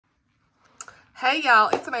Hey y'all,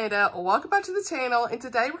 it's Amanda. Welcome back to the channel, and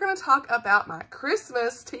today we're going to talk about my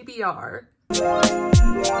Christmas TBR.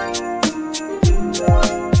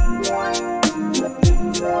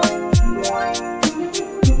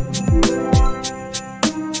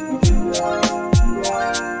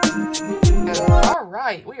 All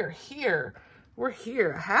right, we are here. We're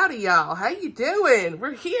here. Howdy y'all. How you doing?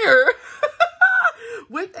 We're here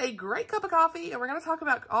with a great cup of coffee, and we're going to talk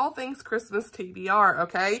about all things Christmas TBR,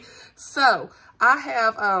 okay? So, I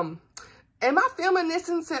have, am I filming this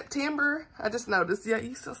in September? I just noticed, yeah,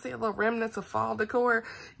 you still see a little remnants of fall decor.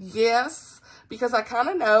 Yes, because I kind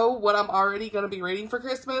of know what I'm already going to be reading for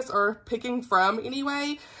Christmas, or picking from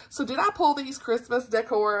anyway. So, did I pull these Christmas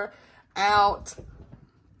decor out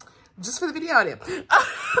just for the video? I did.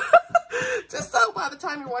 Just so by the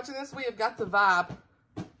time you're watching this, we have got the vibe.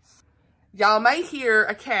 Y'all may hear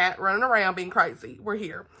a cat running around being crazy. We're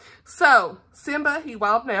here. So, Simba, he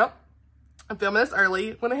wilding out. I'm filming this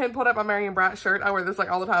early. Went ahead and pulled up my Merry and Bright shirt. I wear this like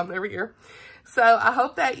all the time, every year. So, I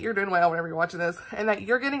hope that you're doing well whenever you're watching this, and that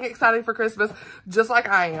you're getting excited for Christmas just like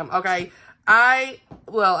I am, okay?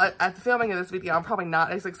 Well, at the filming of this video, I'm probably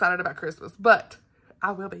not as excited about Christmas, but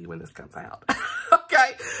I will be when this comes out.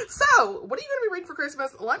 Okay, so what are you going to be reading for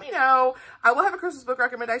Christmas? Let me know. I will have a Christmas book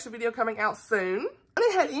recommendation video coming out soon.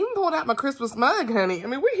 I hadn't even pulled out my Christmas mug, honey. I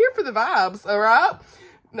mean, we're here for the vibes, all right?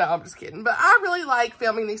 No, I'm just kidding. But I really like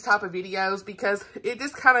filming these type of videos because it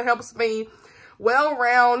just kind of helps me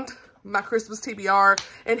well-round my Christmas TBR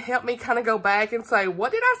and help me kind of go back and say,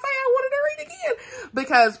 what did I say I wanted to read again?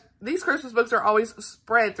 Because these Christmas books are always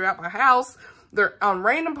spread throughout my house. They're on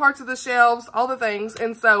random parts of the shelves, all the things.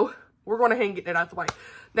 And so we're going ahead and get it out the way.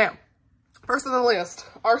 Now, first on the list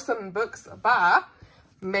are some books by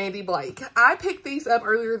Mandi Blake. I picked these up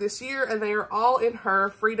earlier this year, and they are all in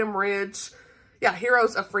her Freedom Ridge,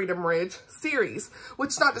 Heroes of Freedom Ridge series, which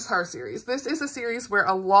is not just her series. This is a series where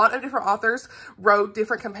a lot of different authors wrote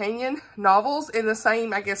different companion novels in the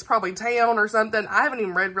same, I guess, probably town or something. I haven't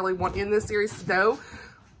even read really one in this series to know.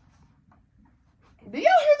 Do y'all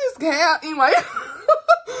hear this cat? Anyway,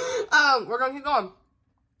 we're going to keep going.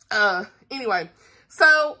 Anyway,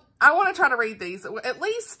 so I want to try to read these, at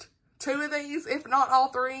least 2 of these, if not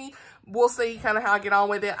all 3. We'll see kind of how I get on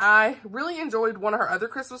with it. I really enjoyed one of her other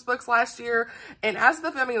Christmas books last year, and as of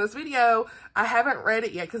the filming of this video, I haven't read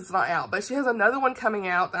it yet because it's not out, but she has another one coming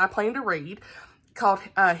out that I plan to read called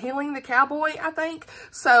Healing the Cowboy, I think.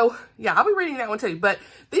 So, yeah, I'll be reading that one too, but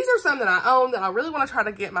these are some that I own that I really want to try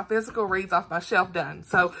to get my physical reads off my shelf done.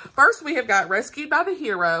 So, first we have got Rescued by the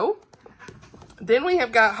Hero. Then we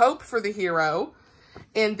have got Hope for the Hero.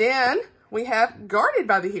 And then we have Guarded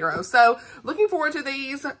by the Hero. So, looking forward to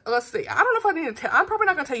these. Let's see. I don't know if I need to tell. I'm probably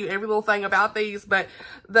not going to tell you every little thing about these. But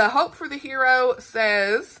the Hope for the Hero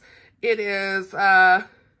says it is an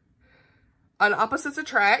opposites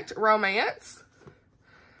attract romance.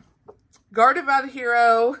 Guarded by the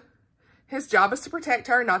Hero, his job is to protect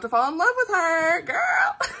her, not to fall in love with her.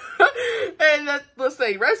 Girl. And let's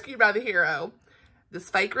see. Rescued by the Hero. This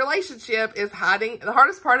fake relationship is hiding. The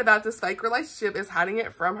hardest part about this fake relationship is hiding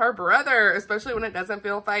it from her brother, especially when it doesn't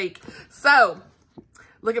feel fake. So,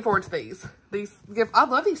 looking forward to these. I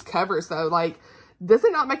love these covers though. Like, does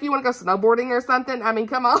it not make you want to go snowboarding or something? I mean,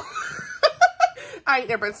 come on. I ain't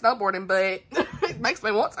never been snowboarding, but it makes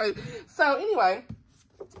me want to. So, anyway,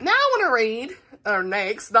 now I want to read, or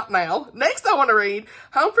next I want to read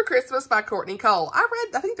Home for Christmas by Courtney Cole. I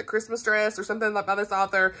read, I think, The Christmas Dress or something like by this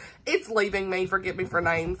author. It's leaving me, forgive me for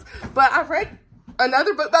names. But I've read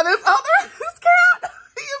another book by this author. This cat,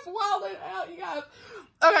 he is wilding out, you guys.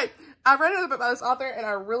 Okay, I read another book by this author, and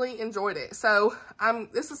I really enjoyed it. So,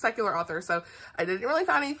 this is a secular author, so I didn't really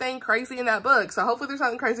find anything crazy in that book. So, hopefully there's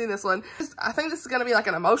nothing crazy in this one. I think this is going to be like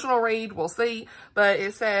an emotional read. We'll see. But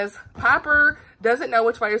it says, Piper doesn't know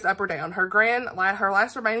which way is up or down. Her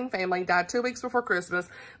last remaining family died 2 weeks before Christmas,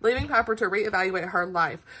 leaving Piper to reevaluate her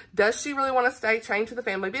life. Does she really want to stay chained to the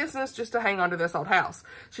family business just to hang on to this old house?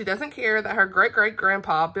 She doesn't care that her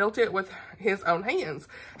great-great-grandpa built it with his own hands.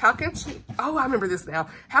 How can she, oh, I remember this now.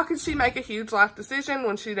 How can she make a huge life decision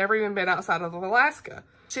when she'd never even been outside of Alaska?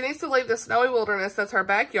 She needs to leave the snowy wilderness that's her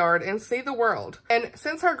backyard and see the world. And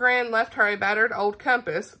since her gran left her a battered old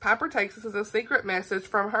compass, Piper takes this as a secret message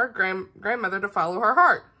from her grandmother to follow her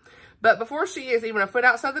heart. But before she is even a foot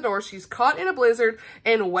outside the door, she's caught in a blizzard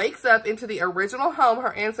and wakes up into the original home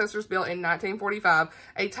her ancestors built in 1945,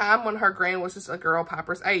 a time when her gran was just a girl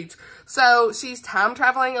Piper's age. So she's time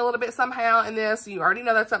traveling a little bit somehow in this. You already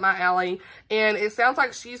know that's up my alley. And it sounds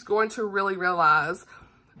like she's going to really realize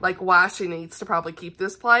like why she needs to probably keep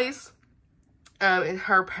this place. in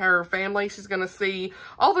her family. She's going to see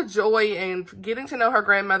all the joy and getting to know her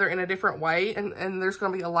grandmother in a different way. And there's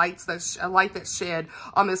going to be a light that's shed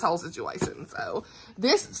on this whole situation. So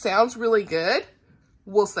this sounds really good.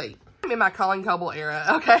 We'll see. I'm in my Colleen Coble era,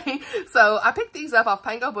 okay? So I picked these up off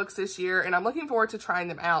Pango Books this year, and I'm looking forward to trying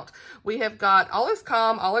them out. We have got All Is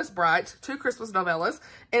Calm, All Is Bright, 2 Christmas novellas,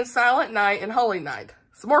 and Silent Night and Holy Night.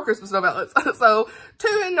 Some more Christmas novellas. So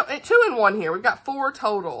 2 in 1 here. We've got 4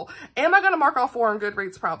 total. Am I going to mark all 4 on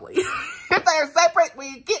Goodreads? Probably. If they're separate,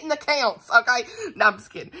 we get in the counts, okay? No, I'm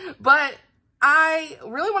just kidding. But I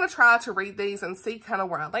really want to try to read these and see kind of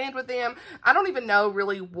where I land with them. I don't even know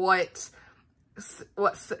really what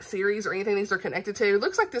series or anything these are connected to.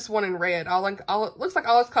 Looks like this one in red. Looks like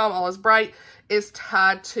All Is Calm, All Is Bright is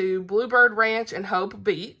tied to Bluebird Ranch and Hope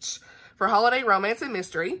Beach for holiday romance and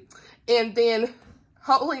mystery. And then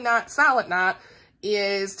Holy Night, Silent Night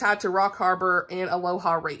is tied to Rock Harbor and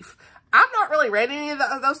Aloha Reef. I've not really read any of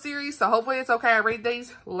those series, so hopefully it's okay I read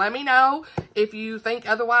these. Let me know if you think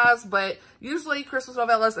otherwise, but usually Christmas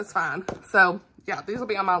novellas, it's fine. So yeah, these will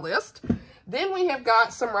be on my list. Then we have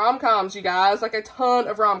got some rom-coms, you guys, like a ton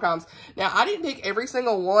of rom-coms. Now, I didn't pick every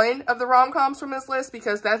single one of the rom-coms from this list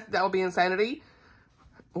because that would be insanity.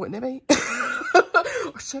 Wouldn't it be?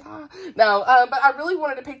 Or should I? No, but I really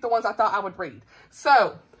wanted to pick the ones I thought I would read.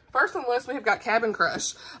 So, first on the list, we have got Cabin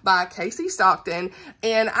Crush by Kasey Stockton,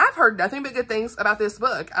 and I've heard nothing but good things about this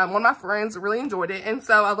book. One of my friends really enjoyed it, and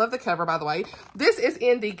so I love the cover, by the way. This is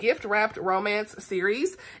in the Gift Wrapped Romance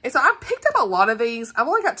series, and so I picked up a lot of these. I've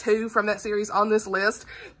only got 2 from that series on this list,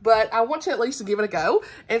 but I want to at least give it a go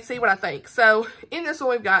and see what I think. So, in this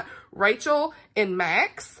one, we've got Rachel and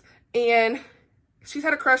Max, and she's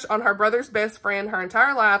had a crush on her brother's best friend her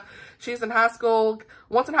entire life. She's in high school.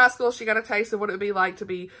 Once in high school, she got a taste of what it would be like to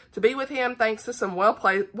be with him thanks to some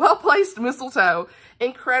well-placed mistletoe.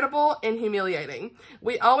 Incredible and humiliating.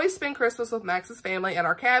 We always spend Christmas with Max's family at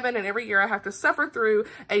our cabin, and every year I have to suffer through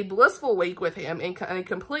a blissful week with him in a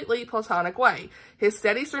completely platonic way. His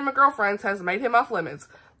steady stream of girlfriends has made him off limits.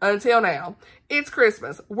 Until now. It's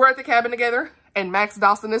Christmas. We're at the cabin together, and Max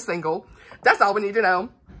Dawson is single. That's all we need to know.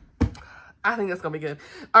 I think that's going to be good.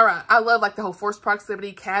 All right. I love like the whole forced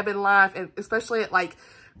proximity, cabin life, and especially at like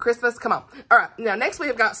Christmas. Come on. All right. Now, next we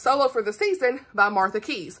have got Solo for the Season by Martha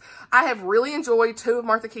Keyes. I have really enjoyed 2 of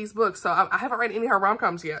Martha Keyes' books, so I haven't read any of her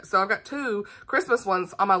rom-coms yet. So I've got 2 Christmas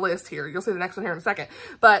ones on my list here. You'll see the next one here in a second.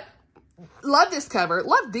 But love this cover.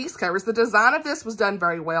 Love these covers. The design of this was done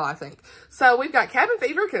very well, I think. So we've got Cabin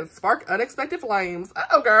Fever Can Spark Unexpected Flames.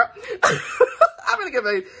 Uh-oh, girl. I'm going to give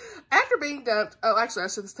a... After being dumped, oh, actually, I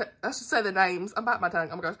should say the names. I'm biting my tongue.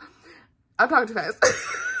 Oh my gosh. I'm talking too fast.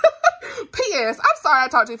 P.S. I'm sorry I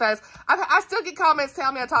talk too fast. I still get comments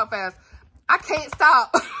telling me I talk fast. I can't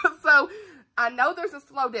stop. So, I know there's a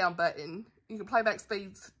slow down button. You can playback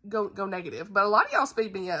speeds go negative. But a lot of y'all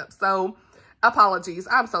speed me up. So, apologies.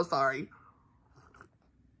 I'm so sorry.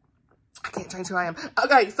 I can't change who I am.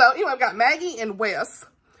 Okay, so anyway, I've got Maggie and Wes.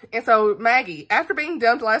 And so, Maggie, after being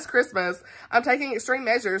dumped last Christmas, I'm taking extreme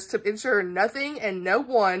measures to ensure nothing and no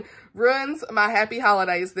one ruins my happy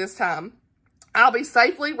holidays this time. I'll be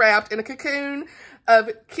safely wrapped in a cocoon of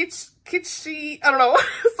kitschy, I don't know,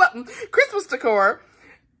 something, Christmas decor,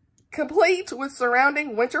 complete with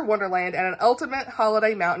surrounding winter wonderland and an ultimate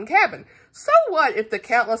holiday mountain cabin. So what if the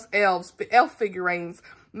countless elf figurines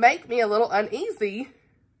make me a little uneasy,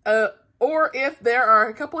 or if there are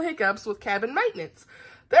a couple of hiccups with cabin maintenance?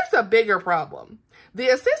 There's a bigger problem. The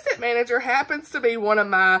assistant manager happens to be one of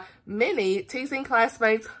my many teasing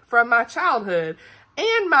classmates from my childhood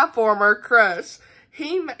and my former crush.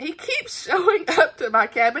 He keeps showing up to my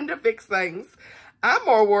cabin to fix things. I'm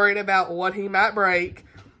more worried about what he might break.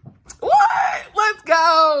 What? Let's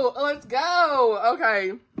go. Let's go.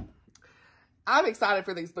 Okay. I'm excited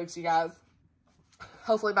for these books, you guys.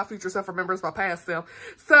 Hopefully my future self remembers my past self.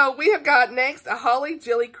 So we have got next A Holly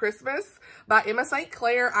Jilly Christmas by Emma St.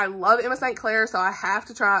 Clair. I love Emma St. Clair, so I have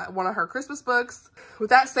to try one of her Christmas books. With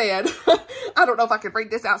that said, I don't know if I could read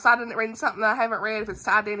this outside and read something that I haven't read, if it's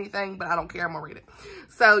tied to anything, but I don't care. I'm going to read it.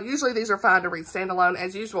 So usually these are fine to read standalone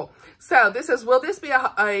as usual. So this is, will this be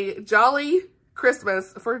a jolly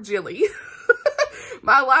Christmas for Jilly?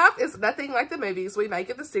 My life is nothing like the movies we make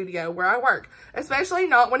at the studio where I work, especially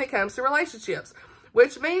not when it comes to relationships.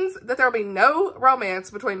 Which means that there will be no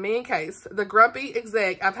romance between me and Case, the grumpy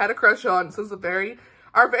exec I've had a crush on since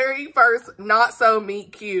our very first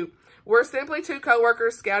not-so-meet cute. We're simply 2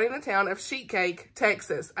 co-workers scouting the town of Sheet Cake,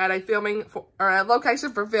 Texas, at a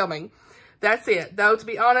location for filming. That's it. Though, to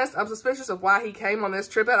be honest, I'm suspicious of why he came on this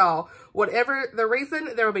trip at all. Whatever the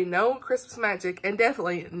reason, there will be no Christmas magic and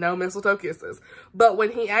definitely no mistletoe kisses. But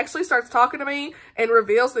when he actually starts talking to me and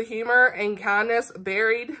reveals the humor and kindness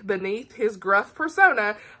buried beneath his gruff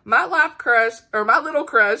persona, my little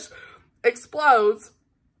crush explodes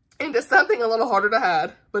into something a little harder to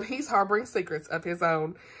hide. But he's harboring secrets of his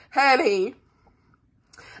own. Honey,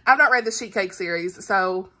 I've not read the Sheet Cake series,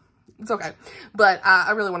 so it's okay. But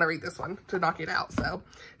I really want to read this one to knock it out. So,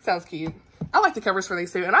 sounds cute. I like the covers for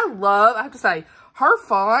these two. And I have to say, her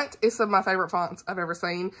font is some of my favorite fonts I've ever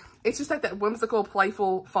seen. It's just like that whimsical,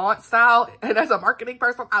 playful font style. And as a marketing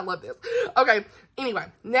person, I love this. Okay, anyway.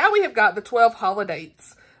 Now we have got the 12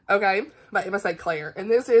 Holidates, okay, by Clair. And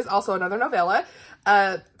this is also another novella,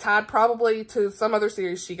 tied probably to some other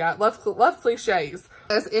series she got. Love cliches.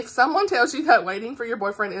 As if someone tells you that waiting for your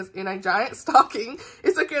boyfriend is in a giant stocking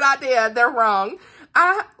is a good idea, they're wrong.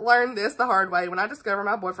 I learned this the hard way when I discovered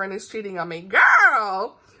my boyfriend is cheating on me.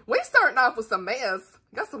 Girl, we starting off with some mess.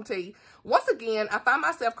 Got some tea. Once again, I find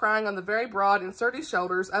myself crying on the very broad and sturdy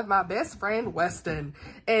shoulders of my best friend, Weston.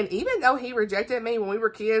 And even though he rejected me when we were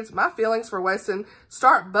kids, my feelings for Weston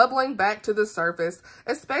start bubbling back to the surface,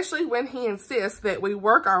 especially when he insists that we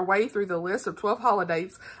work our way through the list of 12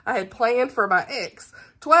 holidates I had planned for my ex.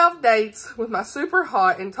 12 dates with my super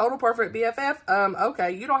hot and total perfect BFF?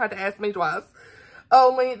 Okay, you don't have to ask me twice.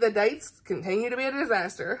 Only the dates continue to be a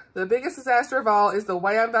disaster. The biggest disaster of all is the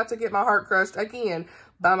way I'm about to get my heart crushed again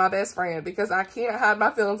by my best friend, because I can't hide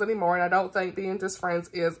my feelings anymore, and I don't think being just friends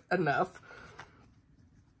is enough.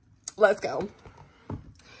 Let's go.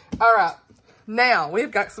 All right. Now,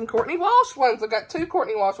 we've got some Courtney Walsh ones. I've got two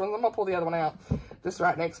Courtney Walsh ones. I'm going to pull the other one out just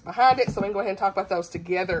right next behind it, so we can go ahead and talk about those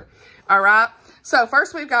together. All right. So,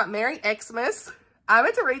 first we've got Merry Xmas. I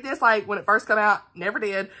meant to read this like when it first came out, never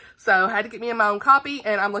did. So I had to get me my own copy,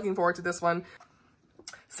 and I'm looking forward to this one.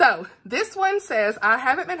 So this one says, I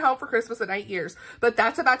haven't been home for Christmas in 8 years, but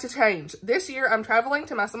that's about to change. This year, I'm traveling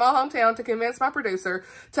to my small hometown to convince my producer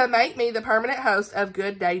to make me the permanent host of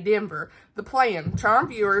Good Day Denver. The plan, charm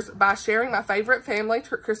viewers by sharing my favorite family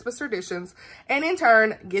Christmas traditions, and in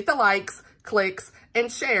turn, get the likes, clicks, and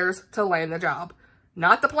shares to land the job.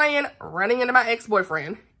 Not the plan, running into my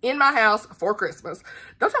ex-boyfriend in my house for Christmas.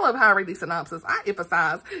 Don't you love how I read these synopses? I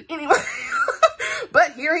emphasize. Anyway,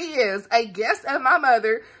 but here he is, a guest of my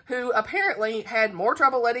mother who apparently had more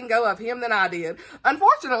trouble letting go of him than I did.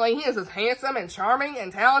 Unfortunately, he is as handsome and charming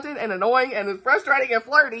and talented and annoying and as frustrating and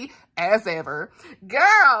flirty as ever.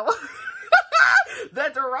 Girl, the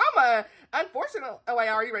drama. Unfortunately, oh wait,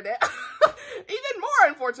 I already read that. Even more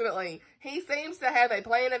unfortunately, he seems to have a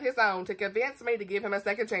plan of his own to convince me to give him a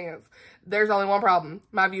second chance. There's only one problem.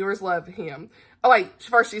 My viewers love him. Oh wait,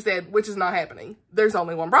 first she said, which is not happening. There's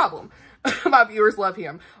only one problem. My viewers love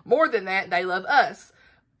him. More than that, they love us.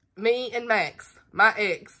 Me and Max, my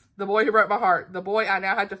ex, the boy who broke my heart, the boy I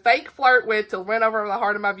now had to fake flirt with to win over the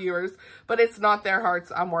heart of my viewers. But it's not their hearts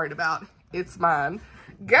I'm worried about. It's mine.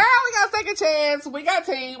 Girl, we got a second chance. We got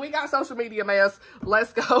tea. We got social media mess.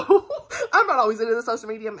 Let's go. I'm not always into the social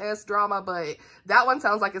media mess drama, but that one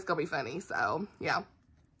sounds like it's going to be funny. So, yeah.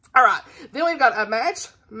 All right. Then we've got A Match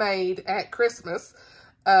Made at Christmas.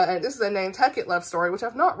 And this is a Nantucket love story, which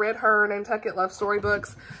I've not read her Nantucket love story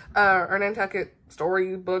books, or Nantucket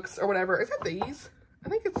story books or whatever. Is it these? I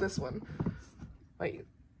think it's this one. Wait.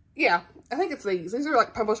 Yeah, I think it's these. These are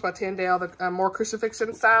like published by Tyndale, the more Christian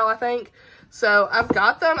fiction style, I think. So I've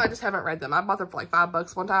got them. I just haven't read them. I bought them for like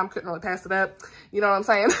 $5 one time. Couldn't really pass it up. You know what I'm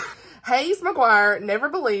saying? Hayes McGuire never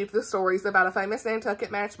believed the stories about a famous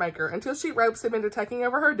Nantucket matchmaker until she ropes him into taking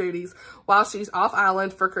over her duties while she's off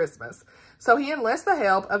island for Christmas. So he enlists the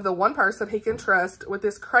help of the one person he can trust with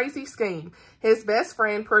this crazy scheme, his best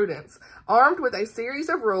friend Prudence. Armed with a series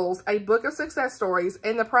of rules, a book of success stories,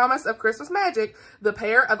 and the promise of Christmas magic, the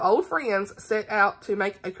pair of old friends set out to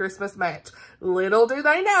make a Christmas match. Little do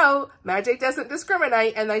they know, magic doesn't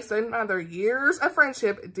discriminate, and they soon find their years of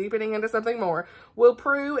friendship deepening into something more. Will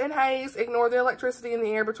Prue and Hayes ignore the electricity in the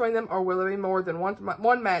air between them, or will there be more than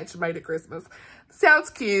one match made at Christmas? Sounds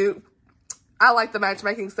cute. I like the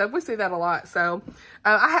matchmaking stuff. We see that a lot. So,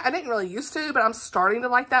 I didn't really used to, but I'm starting to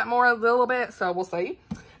like that more a little bit. So, we'll see.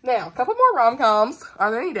 Now, a couple more rom-coms.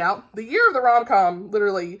 Are there any doubt? The year of the rom-com,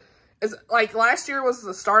 literally, is like last year was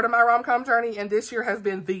the start of my rom-com journey, and this year has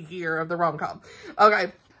been the year of the rom-com.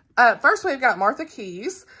 Okay. First, we've got Martha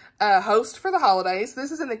Keyes, host for the holidays.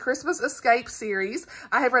 This is in the Christmas Escape series.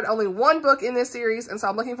 I have read only one book in this series, and so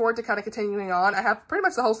I'm looking forward to kind of continuing on. I have pretty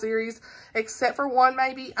much the whole series, except for one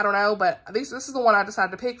maybe. I don't know, but this is the one I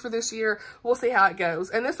decided to pick for this year. We'll see how it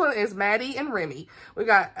goes. And this one is Maddie and Remy. We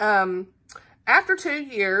got, after 2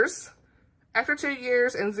 years, After 2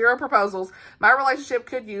 years and 0 proposals, my relationship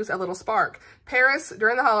could use a little spark. Paris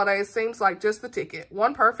during the holidays seems like just the ticket.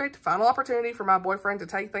 One perfect final opportunity for my boyfriend to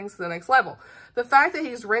take things to the next level. The fact that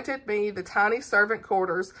he's rented me the tiny servant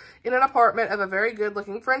quarters in an apartment of a very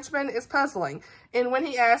good-looking Frenchman is puzzling. And when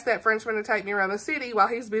he asked that Frenchman to take me around the city while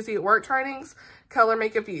he's busy at work trainings, color me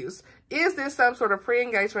confused. Is this some sort of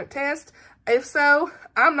pre-engagement test? If so,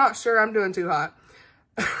 I'm not sure I'm doing too hot.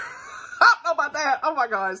 I don't know about that. Oh my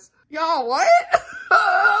gosh. Y'all, what?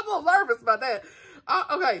 I'm a little nervous about that.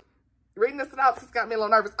 Okay. Reading the synopsis got me a little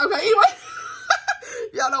nervous. Okay, anyway.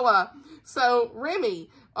 Y'all know why. So, Remy,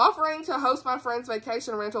 offering to host my friend's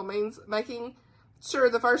vacation rental means making sure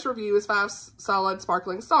the first review is 5 solid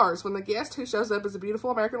sparkling stars. When the guest who shows up is a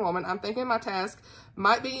beautiful American woman, I'm thinking my task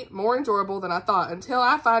might be more enjoyable than I thought until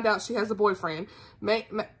I find out she has a boyfriend.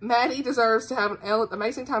 Maddie deserves to have an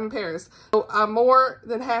amazing time in Paris. So I'm more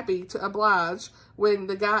than happy to oblige when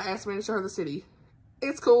the guy asked me to show her the city.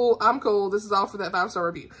 It's cool. I'm cool. This is all for that 5-star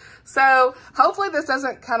review. So hopefully this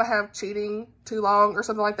doesn't kind of have cheating too long or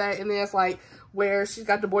something like that. And then it's like where she's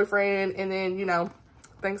got the boyfriend and then, you know,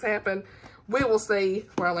 things happen. We will see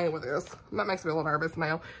where I land with this. That makes me a little nervous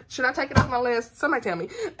now. Should I take it off my list? Somebody tell me.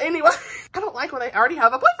 Anyway, I don't like when they already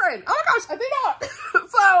have a boyfriend. Oh my gosh, I think not.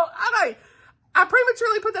 So, I know. I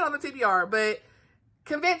prematurely put that on the TBR, but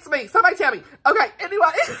convince me. Somebody tell me. Okay,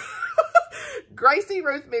 anyway. Gracie,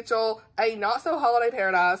 Ruth Mitchell, A Not So Holiday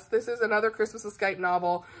Paradise. This is another Christmas escape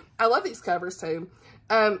novel. I love these covers too.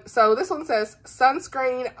 So this one says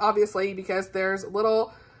sunscreen, obviously, because there's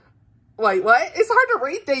little... Wait, what? It's hard to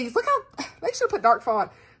read these. Look how... They should put dark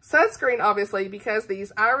font. Sunscreen, obviously, because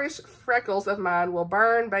these Irish freckles of mine will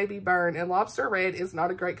burn, baby, burn, and lobster red is not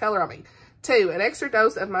a great color on me. 2, an extra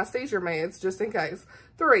dose of my seizure meds, just in case.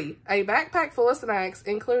 3, a backpack full of snacks,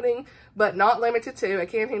 including, but not limited to, a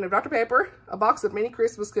canteen of Dr. Pepper, a box of mini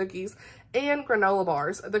Christmas cookies, and granola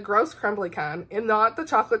bars, the gross crumbly kind, and not the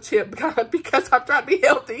chocolate chip kind, because I'm trying to be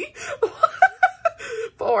healthy.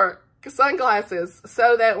 4, sunglasses,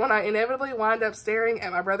 so that when I inevitably wind up staring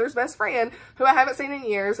at my brother's best friend, who I haven't seen in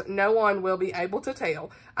years, no one will be able to tell.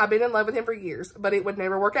 I've been in love with him for years, but it would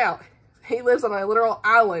never work out. He lives on a literal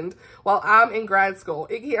island while I'm in grad school.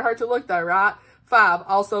 It can't hurt to look though, right? 5,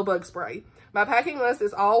 also bug spray. My packing list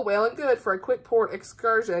is all well and good for a quick port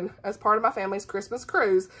excursion as part of my family's Christmas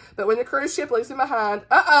cruise, but when the cruise ship leaves me behind,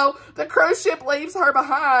 the cruise ship leaves her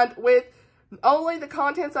behind with only the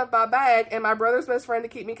contents of my bag and my brother's best friend to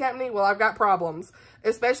keep me company, well, I've got problems,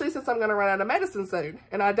 especially since I'm going to run out of medicine soon.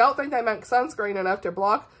 And I don't think they make sunscreen enough to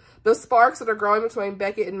block the sparks that are growing between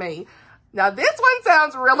Beckett and me. Now, this one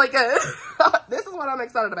sounds really good. This is what I'm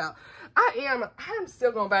excited about. I am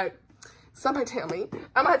still going back. Somebody tell me.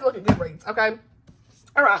 I'm going to have to look at Goodreads, okay?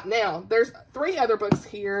 All right, now, there's 3 other books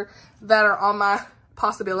here that are on my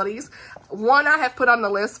possibilities. One I have put on the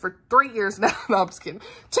list for 3 years now. No, I'm just kidding.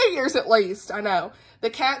 2 years at least, I know. The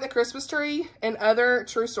Cat and the Christmas Tree and Other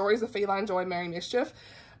True Stories of Feline Joy and Merry Mischief.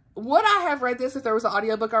 Would I have read this if there was an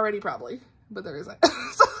audiobook already? Probably, but there isn't.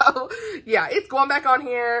 So, yeah, it's going back on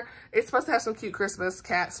here. It's supposed to have some cute Christmas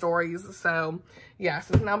cat stories. So, yeah,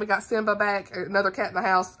 so now we got Simba back, another cat in the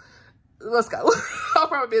house. Let's go. I'll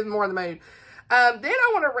probably be more in the mood. Then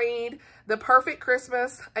I want to read The Perfect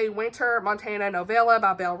Christmas, a Winter Montana novella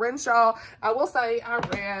by Belle Renshaw. I will say I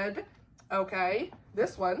read,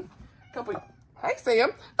 this one, hey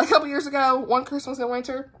Sam, a couple years ago, One Christmas in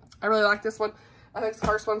Winter. I really like this one. I think it's the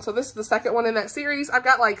first one. So this is the second one in that series. I've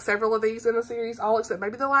got like several of these in the series, all except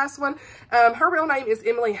maybe the last one. Her real name is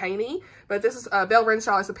Emily Haney, but this is Belle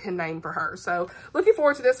Renshaw is a pen name for her. So looking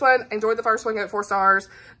forward to this one. Enjoyed the first one, got 4 stars.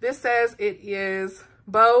 This says it is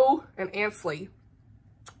Bo and Ansley.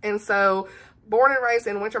 And so born and raised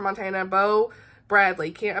in Winter, Montana, Bo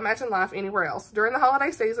Bradley can't imagine life anywhere else. During the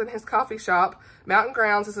holiday season, his coffee shop, Mountain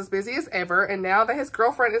Grounds, is as busy as ever. And now that his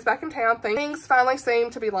girlfriend is back in town, things finally seem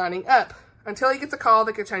to be lining up. Until he gets a call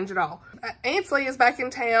that could change it all. Ansley is back in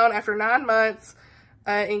town after 9 months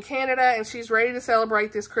in Canada, and she's ready to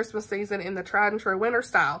celebrate this Christmas season in the tried and true winter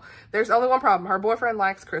style. There's only one problem. Her boyfriend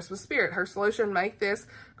lacks Christmas spirit. Her solution, make this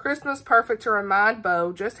Christmas perfect to remind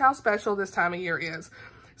Bo just how special this time of year is.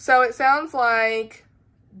 So it sounds like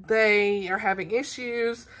they are having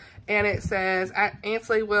issues, and it says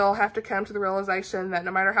Ansley will have to come to the realization that no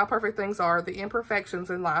matter how perfect things are, the imperfections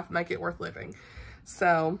in life make it worth living.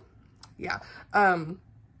 So... yeah,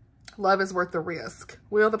 love is worth the risk.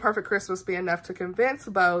 Will the perfect Christmas be enough to convince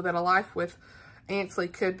Bo that a life with Ansley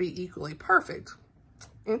could be equally perfect?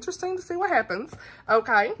 Interesting to see what happens.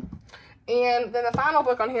 Okay. And then the final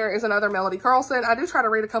book on here is another Melody Carlson. I do try to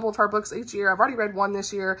read a couple of her books each year. I've already read one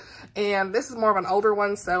this year, and this is more of an older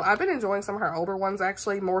one, so I've been enjoying some of her older ones,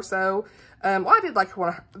 actually, more so. Well, I did like one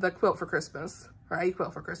of the Quilt for Christmas. Or A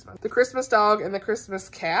Quilt for Christmas. The Christmas Dog and the Christmas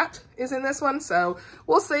Cat is in this one. So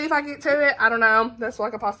we'll see if I get to it. I don't know. That's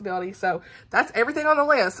like a possibility. So that's everything on the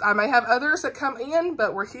list. I may have others that come in,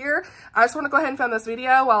 but we're here. I just want to go ahead and film this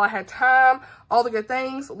video while I had time. All the good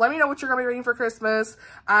things. Let me know what you're going to be reading for Christmas.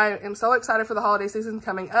 I am so excited for the holiday season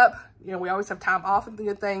coming up. You know, we always have time off and the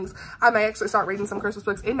good things. I may actually start reading some Christmas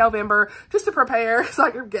books in November just to prepare so I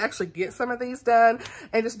can actually get some of these done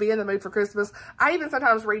and just be in the mood for Christmas. I even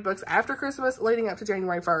sometimes read books after Christmas leading up to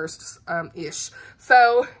January 1st ish.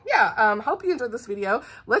 So yeah, hope you enjoyed this video.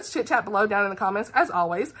 Let's chit chat below down in the comments as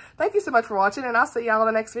always. Thank you so much for watching, and I'll see y'all in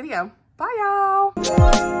the next video. Bye y'all.